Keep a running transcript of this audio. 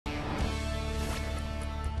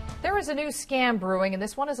There is a new scam brewing, and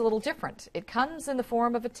this one is a little different. It comes in the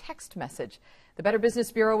form of a text message. The Better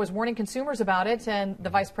Business Bureau is warning consumers about it, and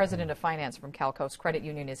the Vice President of Finance from Cal Coast Credit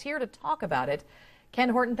Union is here to talk about it. Ken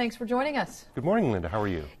Horton, thanks for joining us. Good morning, Linda. How are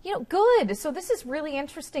you? Good. So this is really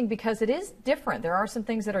interesting because it is different. There are some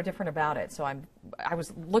things that are different about it. So I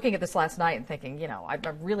was looking at this last night and thinking, I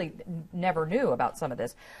really never knew about some of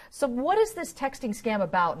this. So what is this texting scam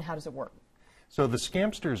about, and how does it work? So the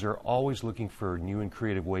scamsters are always looking for new and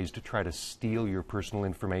creative ways to try to steal your personal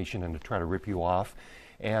information and to try to rip you off.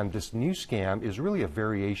 And this new scam is really a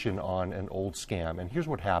variation on an old scam. And here's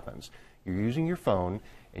what happens. You're using your phone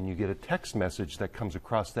and you get a text message that comes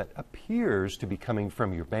across that appears to be coming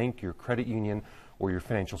from your bank, your credit union, or your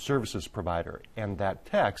financial services provider. And that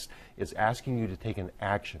text is asking you to take an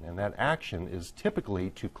action. And that action is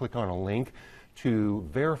typically to click on a link to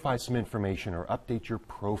verify some information or update your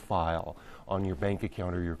profile on your bank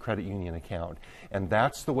account or your credit union account. And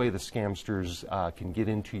that's the way the scamsters can get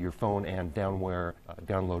into your phone and download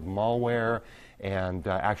malware and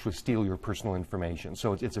actually steal your personal information.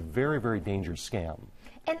 So it's a very, very dangerous scam.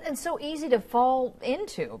 And so easy to fall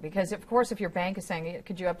into, because of course if your bank is saying,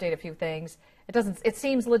 could you update a few things, it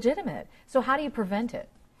seems legitimate. So how do you prevent it?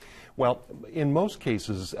 Well, in most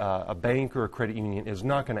cases, a bank or a credit union is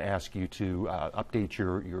not going to ask you to update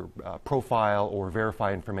your profile or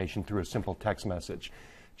verify information through a simple text message.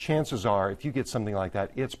 Chances are, if you get something like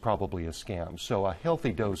that, it's probably a scam. So a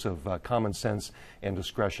healthy dose of common sense and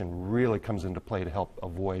discretion really comes into play to help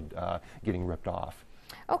avoid getting ripped off.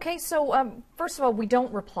 Okay, so first of all, we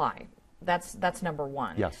don't reply. That's number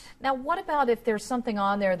one. Yes. Now, what about if there's something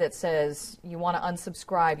on there that says you want to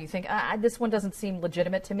unsubscribe? You think, this one doesn't seem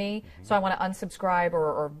legitimate to me, so I want to unsubscribe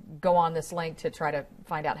or go on this link to try to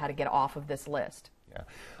find out how to get off of this list. Yeah.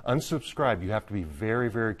 Unsubscribe, you have to be very,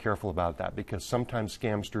 very careful about that, because sometimes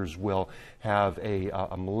scamsters will have a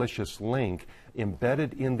malicious link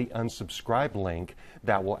embedded in the unsubscribe link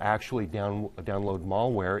that will actually download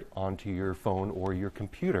malware onto your phone or your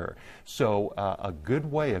computer. So a good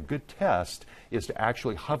test is to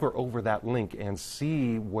actually hover over that link and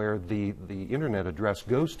see where the internet address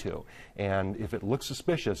goes to. And if it looks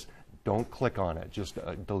suspicious, don't click on it. Just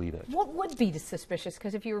delete it. What would be suspicious?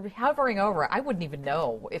 Because if you were hovering over it, I wouldn't even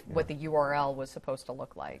know what the URL was supposed to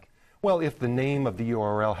look like. Well, if the name of the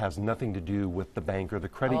URL has nothing to do with the bank or the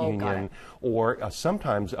credit union, or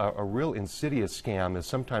sometimes a real insidious scam is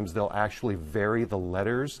sometimes they'll actually vary the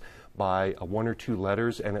letters by one or two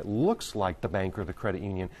letters, and it looks like the bank or the credit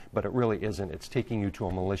union, but it really isn't. It's taking you to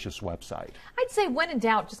a malicious website. I'd say when in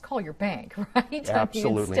doubt, just call your bank, right?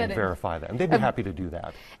 Absolutely, and verify that. And they'd be happy to do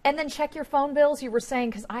that. And then check your phone bills. You were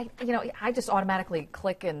saying, because I just automatically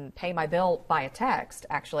click and pay my bill by a text,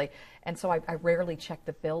 actually. And so I rarely check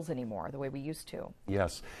the bills anymore the way we used to.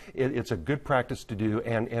 Yes, it's a good practice to do,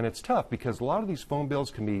 and it's tough because a lot of these phone bills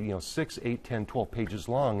can be 6, 8, 10, 12 pages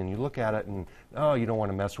long, and you look at it and, you don't want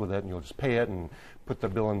to mess with it, and you'll just pay it and put the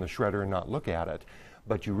bill in the shredder and not look at it.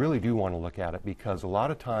 But you really do want to look at it, because a lot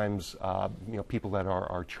of times, people that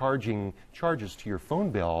are charging charges to your phone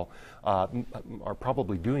bill are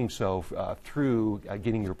probably doing so through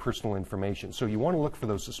getting your personal information. So you want to look for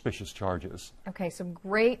those suspicious charges. Okay, some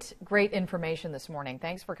great information this morning.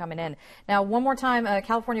 Thanks for coming in. Now, one more time,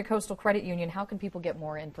 California Coastal Credit Union, how can people get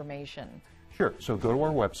more information? Sure. So go to our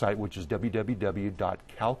website, which is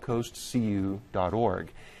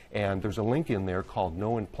www.calcoastcu.org. And there's a link in there called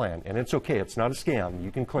Know and Plan. And it's okay. It's not a scam.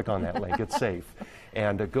 You can click on that link. It's safe.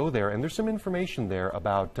 And go there. And there's some information there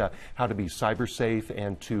about how to be cyber safe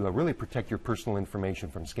and to really protect your personal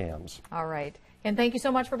information from scams. All right. And thank you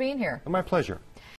so much for being here. My pleasure.